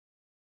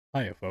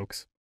Hiya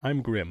folks,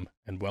 I'm Grim,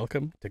 and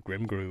welcome to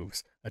Grim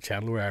Grooves, a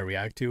channel where I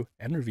react to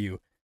and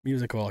review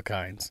music of all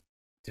kinds.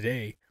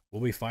 Today,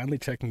 we'll be finally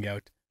checking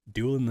out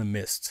Duel in the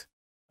Mist,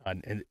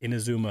 an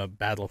Inazuma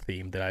battle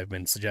theme that I've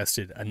been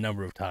suggested a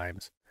number of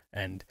times,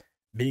 and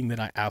being that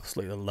I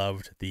absolutely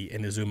loved the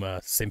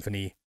Inazuma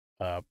Symphony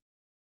uh,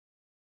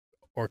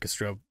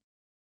 orchestra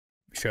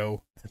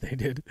show that they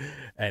did,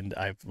 and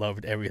I've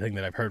loved everything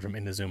that I've heard from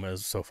Inazuma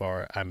so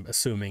far, I'm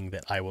assuming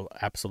that I will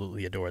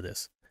absolutely adore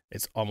this.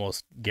 It's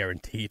almost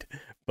guaranteed,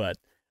 but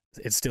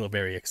it's still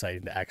very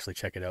exciting to actually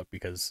check it out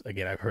because,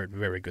 again, I've heard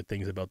very good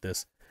things about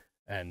this,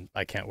 and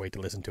I can't wait to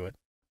listen to it.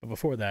 But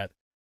before that,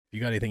 if you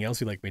got anything else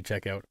you'd like me to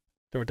check out,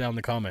 throw it down in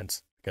the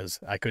comments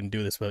because I couldn't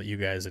do this without you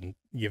guys and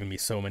giving me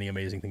so many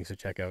amazing things to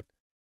check out.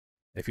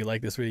 If you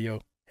like this video,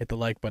 hit the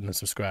like button and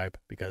subscribe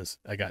because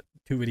I got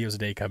 2 videos a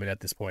day coming at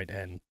this point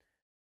and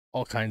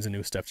all kinds of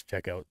new stuff to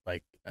check out.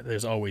 Like,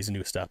 there's always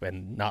new stuff,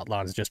 and Not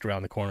Lon's just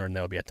around the corner, and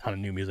there'll be a ton of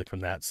new music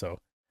from that. So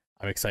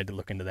I'm excited to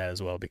look into that as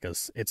well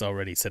because it's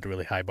already set a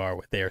really high bar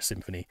with their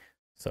symphony.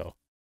 So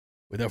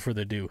without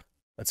further ado,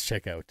 let's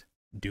check out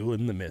Duel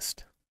in the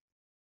Mist.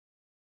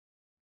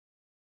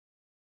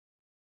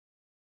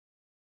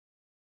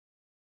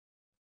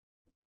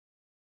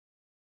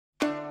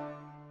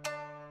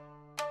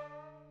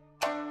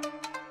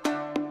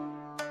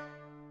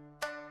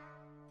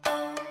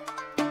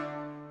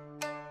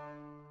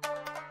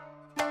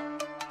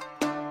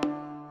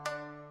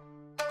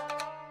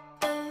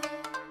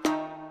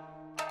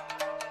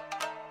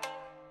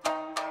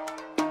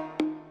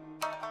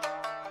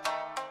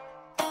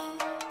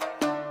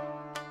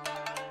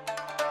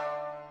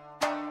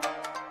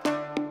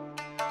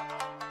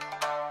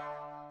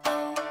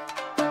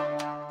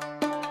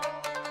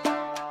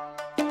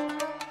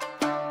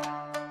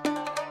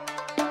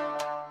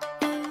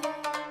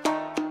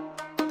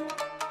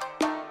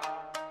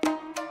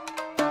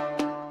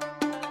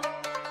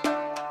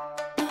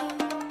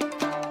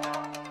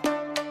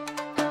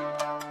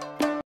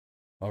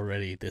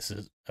 Already, this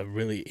is a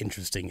really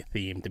interesting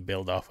theme to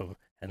build off of,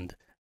 and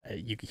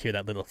you can hear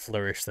that little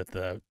flourish that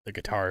the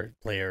guitar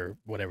player,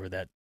 whatever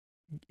that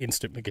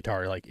instrument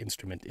guitar like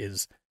instrument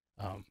is,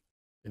 um,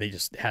 they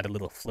just had a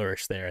little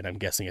flourish there, and I'm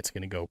guessing it's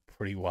going to go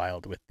pretty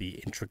wild with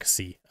the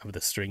intricacy of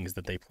the strings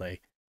that they play,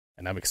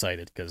 and I'm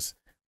excited because,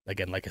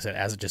 again, like I said,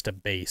 as just a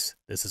bass,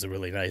 this is a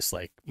really nice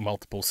like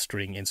multiple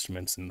string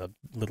instruments and the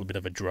little bit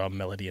of a drum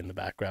melody in the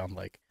background,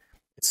 like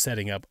it's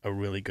setting up a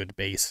really good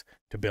base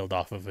to build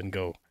off of and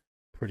go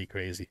pretty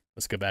crazy.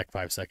 Let's go back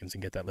 5 seconds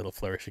and get that little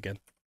flourish again.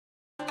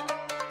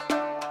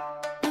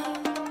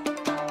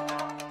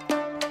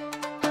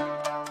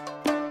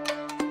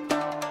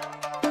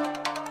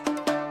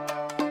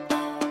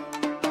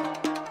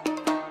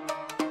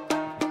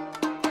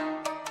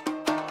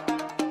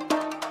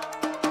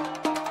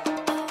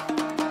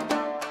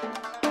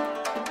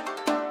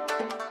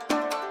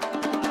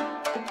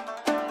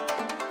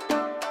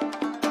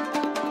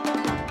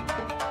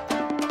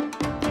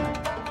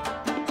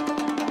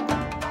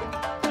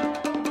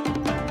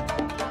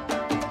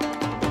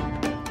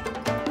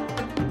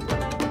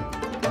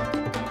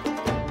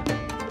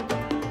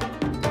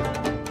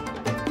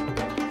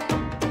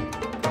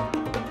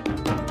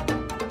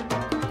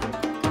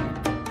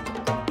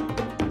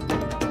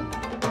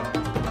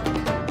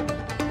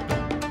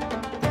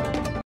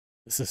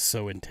 This is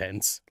so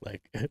intense.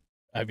 Like,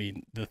 I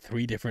mean, the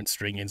three different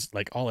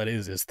like all it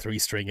is 3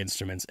 string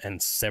instruments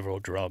and several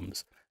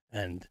drums,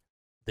 and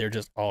they're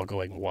just all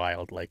going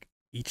wild, like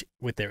each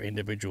with their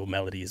individual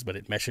melodies, but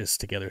it meshes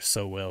together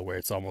so well where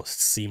it's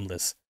almost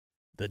seamless.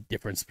 The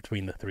difference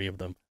between the three of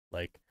them,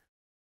 like,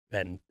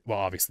 and well,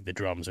 obviously the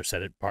drums are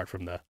set apart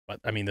from but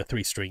I mean, the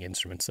 3 string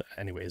instruments,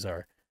 anyways,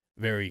 are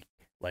very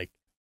like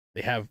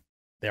they have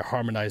they're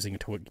harmonizing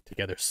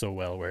together so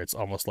well where it's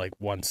almost like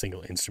one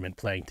single instrument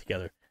playing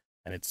together,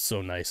 and it's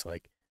so nice.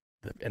 Like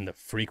the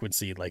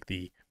frequency, like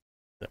the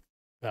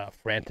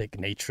frantic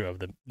nature of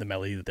the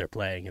melody that they're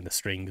playing and the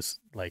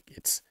strings, like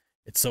it's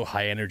so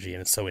high energy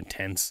and it's so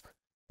intense.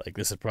 Like,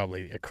 this is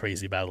probably a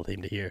crazy battle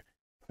theme to hear.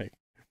 Like,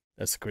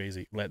 that's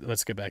crazy.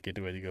 Let's get back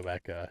into it. You go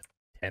back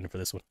 10 for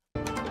this one.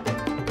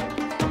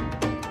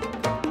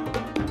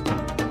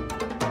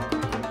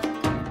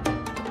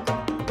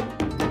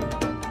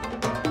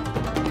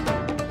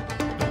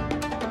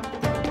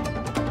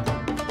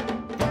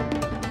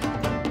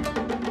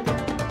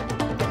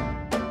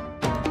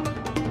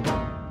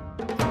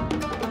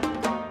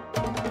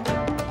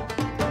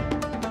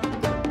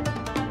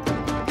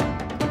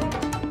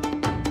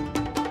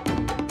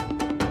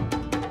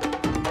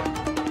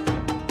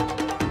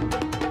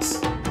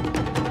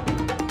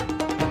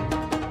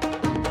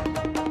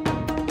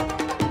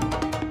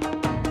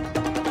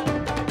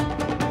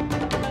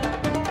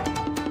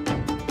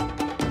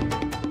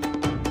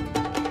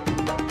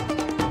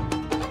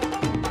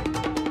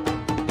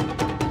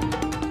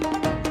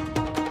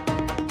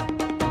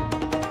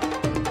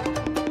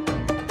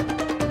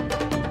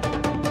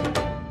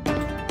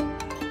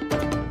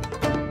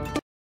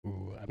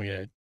 I'm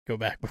gonna go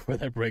back before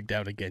that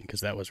breakdown again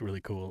because that was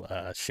really cool.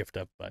 Shift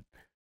up, but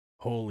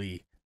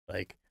holy,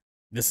 like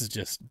this is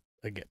just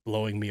again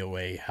blowing me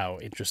away how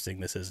interesting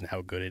this is and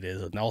how good it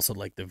is, and also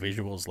like the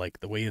visuals, like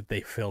the way that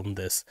they filmed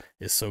this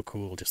is so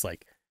cool. Just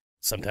like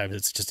sometimes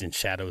it's just in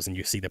shadows and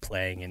you see the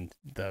playing and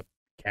the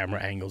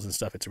camera angles and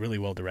stuff. It's really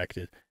well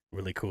directed,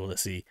 really cool to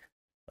see.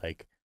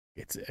 Like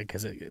it's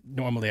because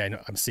normally I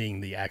know I'm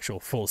seeing the actual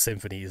full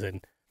symphonies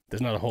and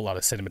there's not a whole lot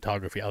of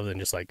cinematography other than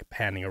just like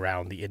panning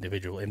around the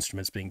individual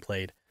instruments being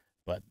played.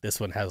 But this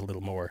one has a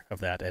little more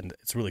of that, and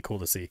it's really cool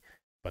to see.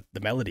 But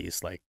the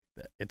melodies, like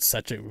it's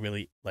such a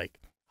really like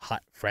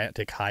hot,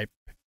 frantic, high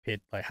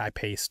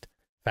paced,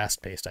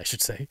 fast paced, I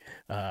should say,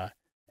 uh,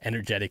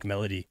 energetic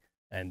melody,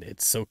 and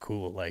it's so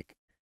cool. Like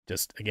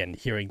just again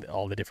hearing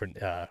all the different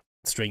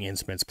string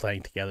instruments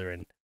playing together,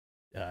 and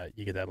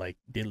you get that like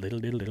diddle diddle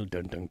diddle diddle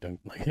dun dun dun.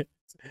 Like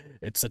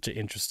it's such an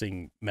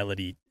interesting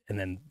melody, and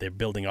then they're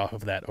building off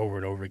of that over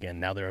and over again.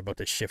 Now they're about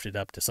to shift it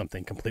up to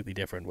something completely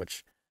different,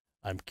 which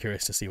I'm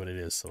curious to see what it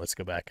is. So let's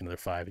go back another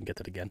 5 and get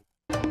that again.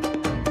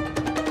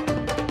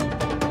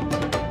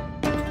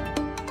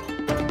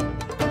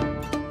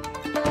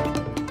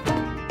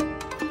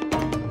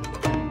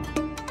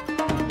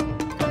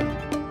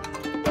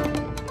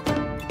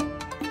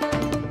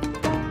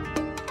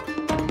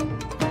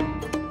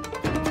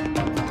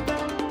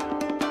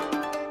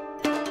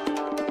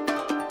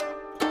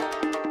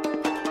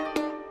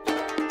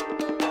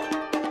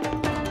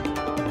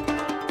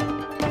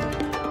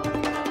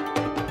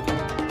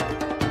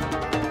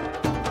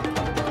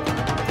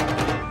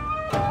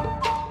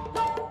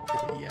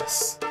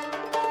 Yes.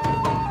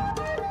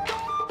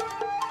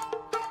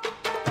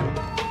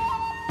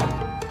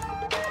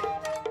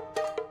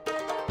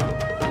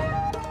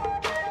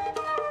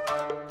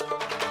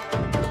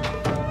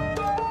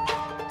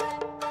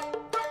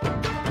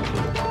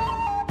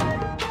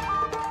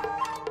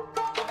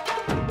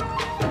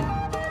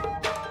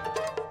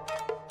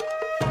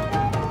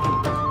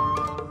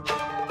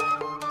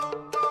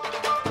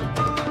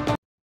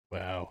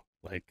 Wow.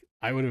 Like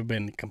I would have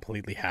been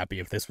completely happy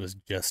if this was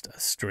just a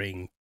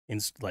string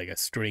like a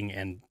string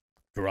and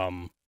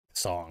drum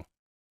song.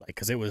 Like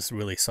cuz it was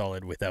really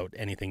solid without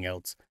anything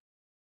else.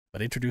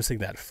 But introducing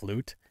that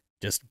flute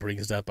just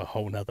brings it up a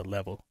whole nother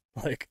level.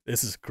 Like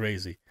this is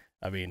crazy.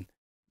 I mean,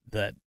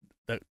 that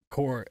the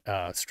core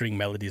string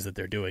melodies that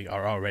they're doing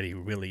are already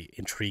really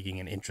intriguing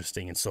and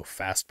interesting and so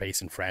fast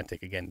paced and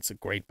frantic. Again, it's a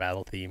great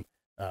battle theme,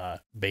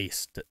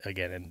 based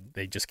again, and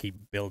they just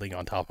keep building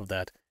on top of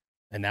that.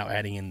 And now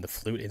adding in the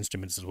flute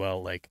instruments as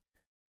well, like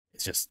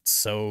it's just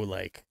so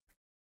like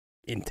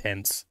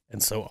intense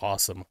and so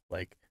awesome.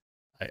 Like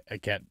I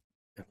get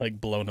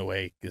like blown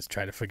away just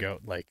trying to figure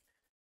out like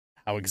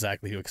how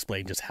exactly to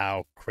explain just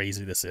how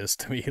crazy this is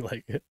to me.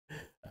 Like,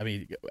 I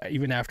mean,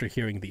 even after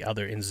hearing the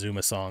other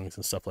Inazuma songs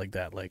and stuff like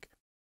that, like,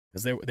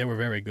 because they were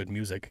very good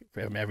music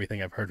from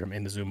everything I've heard from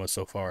Inazuma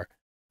so far.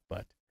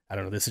 But I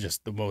don't know, this is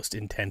just the most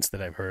intense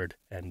that I've heard,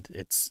 and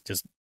it's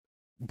just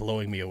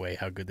blowing me away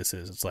how good this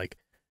is. It's like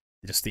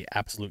just the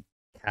absolute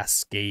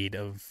cascade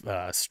of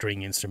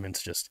string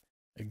instruments just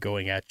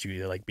going at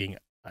you, like being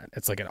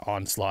it's like an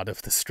onslaught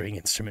of the string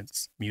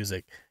instruments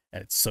music,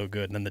 and it's so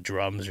good. And then the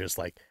drums are just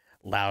like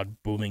loud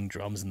booming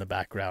drums in the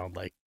background,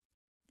 like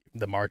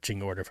the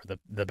marching order for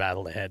the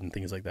battle ahead and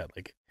things like that.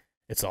 Like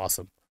it's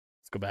awesome.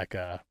 Let's go back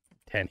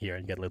 10 here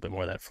and get a little bit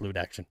more of that flute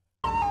action.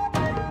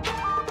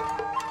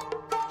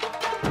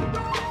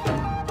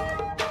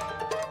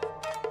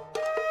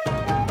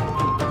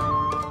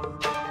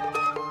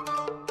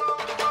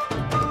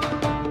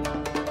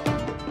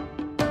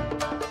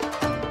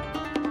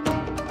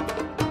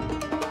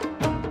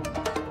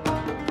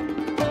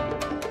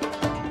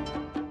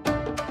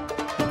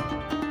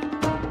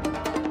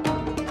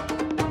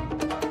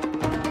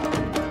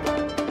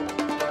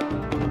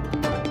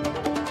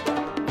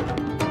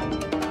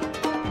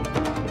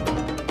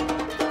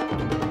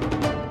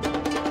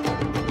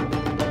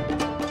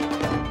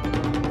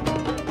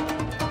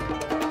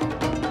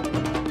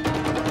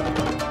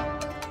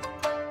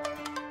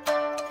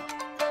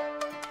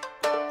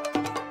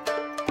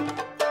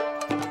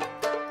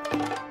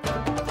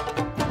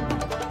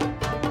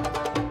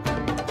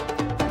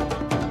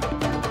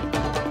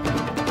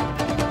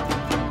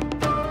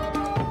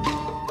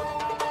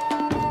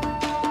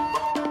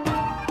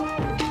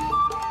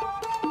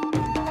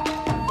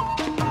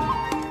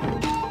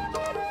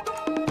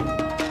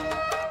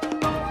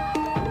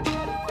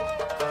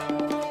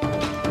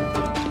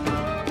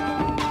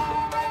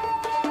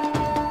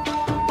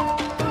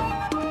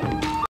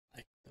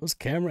 Those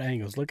camera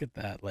angles, look at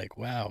that. Like,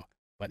 wow.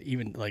 But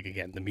even, like,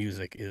 again, the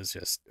music is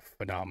just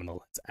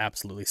phenomenal. It's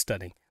absolutely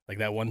stunning. Like,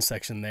 that one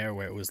section there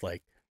where it was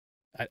like,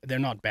 they're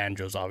not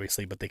banjos,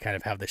 obviously, but they kind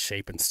of have the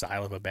shape and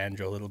style of a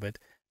banjo a little bit.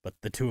 But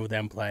the two of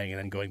them playing and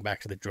then going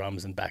back to the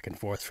drums and back and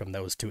forth from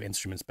those two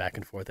instruments back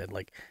and forth, and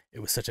like,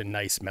 it was such a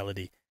nice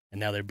melody. And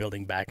now they're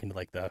building back into,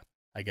 like, the,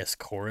 I guess,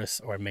 chorus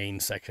or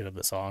main section of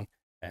the song.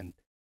 And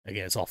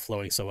again, it's all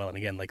flowing so well. And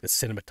again, like, the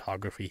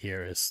cinematography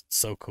here is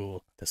so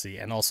cool to see.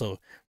 And also,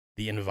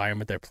 the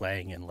environment they're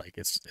playing in, like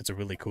it's a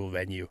really cool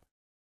venue.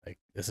 Like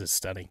this is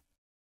stunning.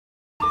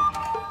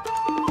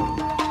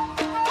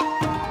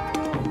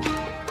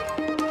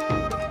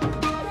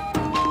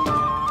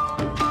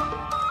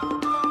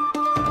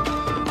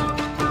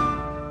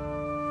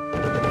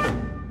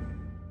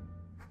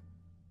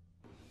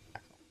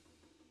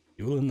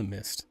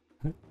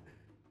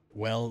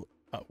 well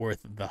worth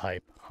the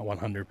hype,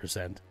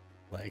 100%.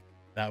 Like,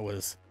 that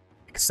was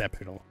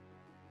exceptional.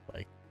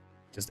 Like,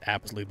 just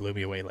absolutely blew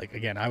me away. Like,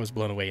 again, I was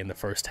blown away in the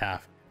first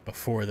half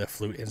before the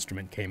flute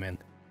instrument came in,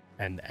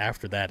 and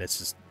after that,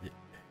 it's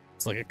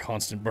like a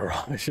constant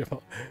barrage of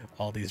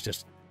all these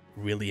just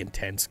really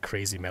intense,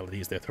 crazy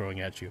melodies they're throwing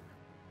at you.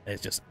 And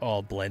it just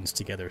all blends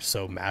together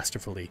so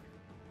masterfully.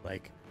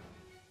 Like,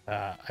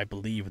 I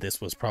believe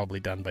this was probably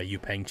done by Yu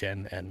Peng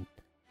Chen, and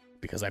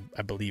because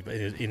I believe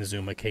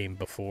Inazuma came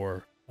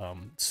before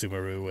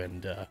Sumeru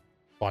and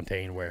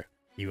Fontaine, where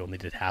he only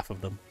did half of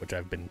them, which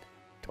I've been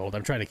told.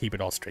 I'm trying to keep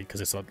it all straight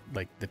because it's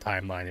like the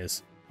timeline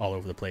is all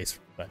over the place,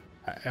 but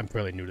I'm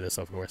fairly new to this,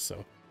 of course,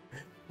 so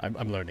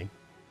I'm learning.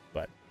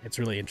 But it's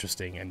really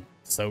interesting and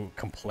so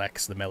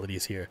complex, the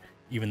melodies here,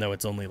 even though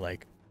it's only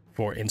like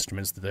 4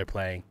 instruments that they're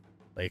playing,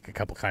 like a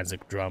couple kinds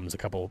of drums, a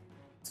couple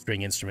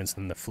string instruments,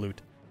 and the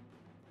flute,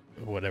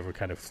 whatever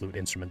kind of flute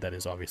instrument that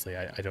is. Obviously,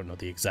 I don't know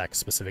the exact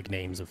specific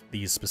names of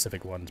these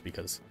specific ones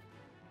because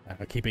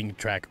keeping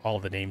track all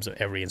the names of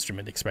every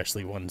instrument,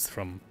 especially ones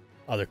from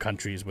other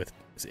countries with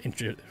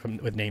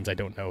names I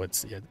don't know,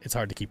 it's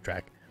hard to keep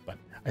track. But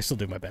I still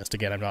do my best.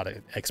 Again, I'm not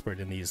an expert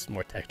in these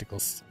more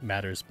technical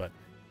matters, but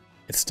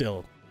it's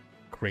still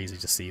crazy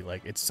to see.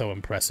 Like, it's so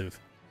impressive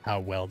how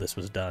well this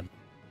was done,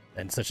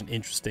 and such an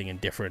interesting and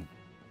different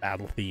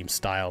battle theme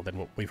style than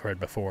what we've heard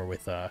before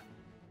with the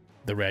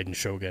Red and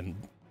Shogun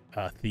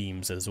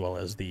themes, as well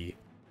as the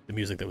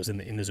music that was in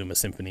the Inazuma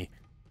Symphony.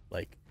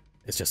 Like,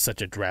 it's just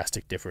such a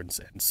drastic difference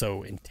and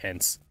so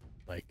intense.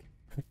 Like,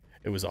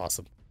 it was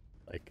awesome.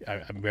 Like,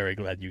 I'm very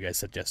glad you guys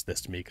suggest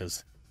this to me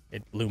because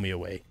it blew me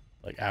away.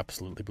 Like,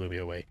 absolutely blew me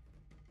away.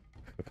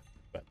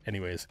 But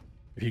anyways,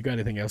 if you got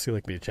anything else you'd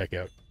like me to check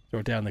out,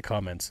 throw it down in the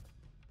comments,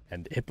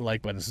 and hit the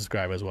like button and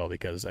subscribe as well,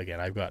 because again,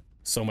 I've got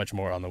so much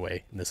more on the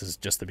way, and this is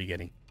just the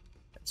beginning.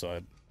 So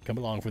come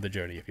along for the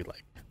journey if you'd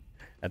like.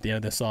 At the end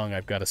of this song,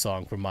 I've got a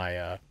song from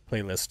my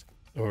playlist,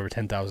 over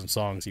 10,000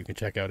 songs you can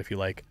check out if you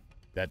like,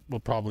 that will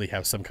probably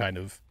have some kind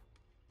of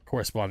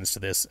correspondence to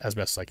this as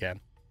best as I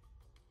can.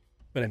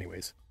 But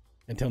anyways,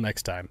 until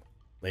next time,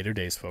 later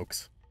days,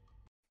 folks.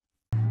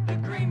 The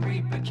Green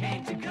Reaper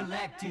came to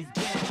collect his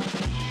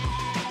debt.